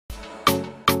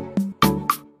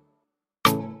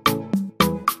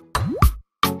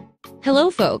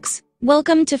Hello folks,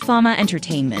 welcome to Fama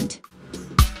Entertainment.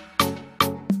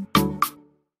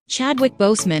 Chadwick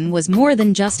Boseman was more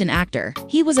than just an actor.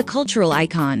 He was a cultural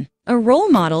icon, a role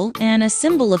model, and a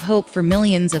symbol of hope for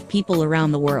millions of people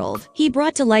around the world. He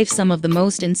brought to life some of the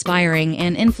most inspiring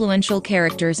and influential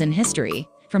characters in history,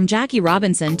 from Jackie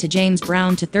Robinson to James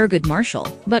Brown to Thurgood Marshall.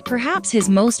 But perhaps his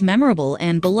most memorable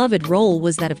and beloved role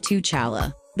was that of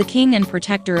T'Challa, the king and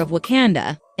protector of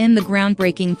Wakanda, in the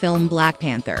groundbreaking film Black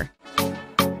Panther.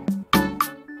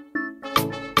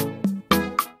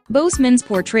 Boseman's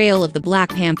portrayal of the Black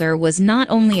Panther was not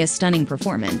only a stunning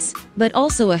performance, but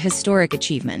also a historic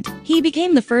achievement. He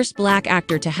became the first black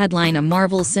actor to headline a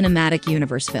Marvel Cinematic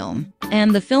Universe film,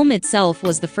 and the film itself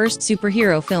was the first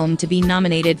superhero film to be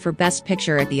nominated for Best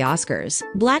Picture at the Oscars.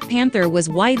 Black Panther was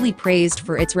widely praised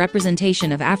for its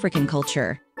representation of African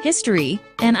culture, history,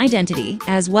 and identity,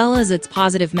 as well as its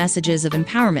positive messages of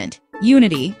empowerment,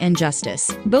 unity, and justice.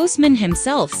 Boseman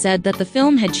himself said that the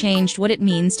film had changed what it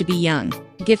means to be young,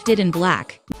 gifted, and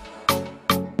black.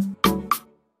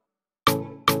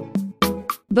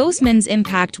 Boseman's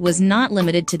impact was not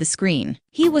limited to the screen.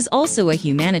 He was also a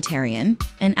humanitarian,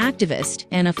 an activist,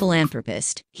 and a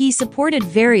philanthropist. He supported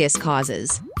various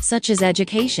causes, such as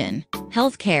education,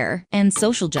 healthcare, and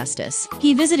social justice.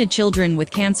 He visited children with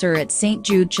cancer at St.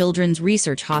 Jude Children's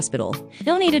Research Hospital,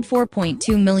 donated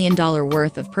 $4.2 million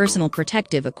worth of personal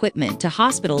protective equipment to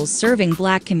hospitals serving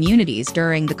Black communities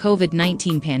during the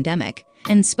COVID-19 pandemic,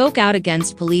 and spoke out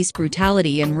against police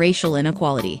brutality and racial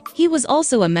inequality. He was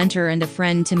also a mentor and a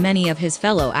friend to many of his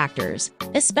fellow actors,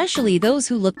 especially those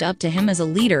who looked up to him as a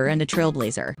leader and a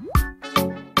trailblazer.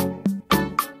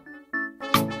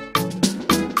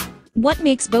 What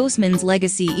makes Boseman's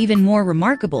legacy even more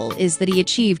remarkable is that he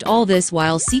achieved all this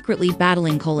while secretly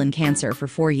battling colon cancer for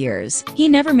 4 years. He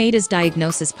never made his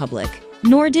diagnosis public,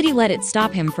 nor did he let it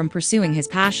stop him from pursuing his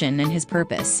passion and his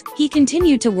purpose. He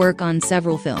continued to work on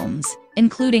several films,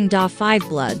 including Da 5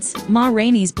 Bloods, Ma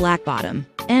Rainey's Black Bottom,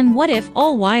 and What If,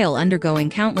 all while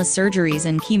undergoing countless surgeries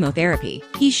and chemotherapy.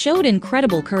 He showed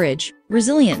incredible courage,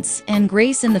 resilience, and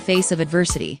grace in the face of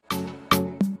adversity.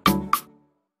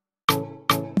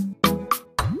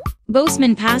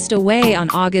 Boseman passed away on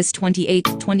August 28,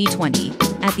 2020,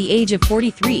 at the age of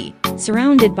 43,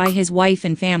 surrounded by his wife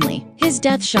and family. His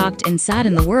death shocked and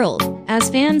saddened the world, as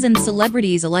fans and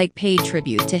celebrities alike paid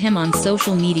tribute to him on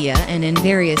social media and in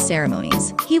various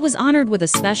ceremonies. He was honored with a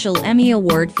special Emmy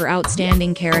Award for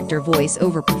Outstanding Character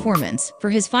Voice-Over Performance for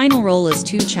his final role as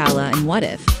T'Challa in What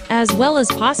If, as well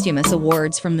as posthumous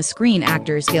awards from the Screen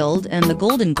Actors Guild and the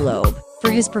Golden Globe for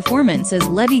his performance as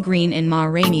Levy Green in Ma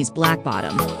Rainey's Black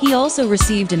Bottom. He also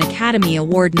received an Academy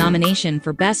Award nomination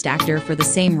for Best Actor for the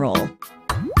same role.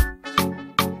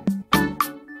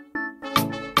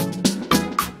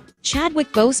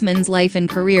 Chadwick Boseman's life and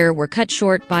career were cut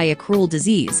short by a cruel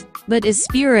disease, but his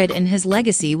spirit and his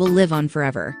legacy will live on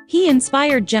forever. He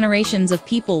inspired generations of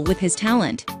people with his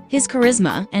talent, his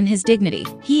charisma, and his dignity.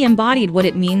 He embodied what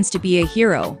it means to be a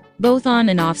hero, both on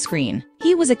and off screen.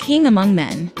 He was a king among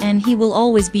men, and he will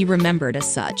always be remembered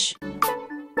as such.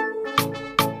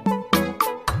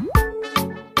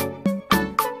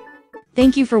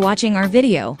 Thank you for watching our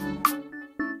video.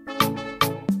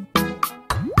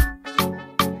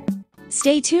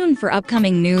 Stay tuned for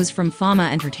upcoming news from Fama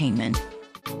Entertainment.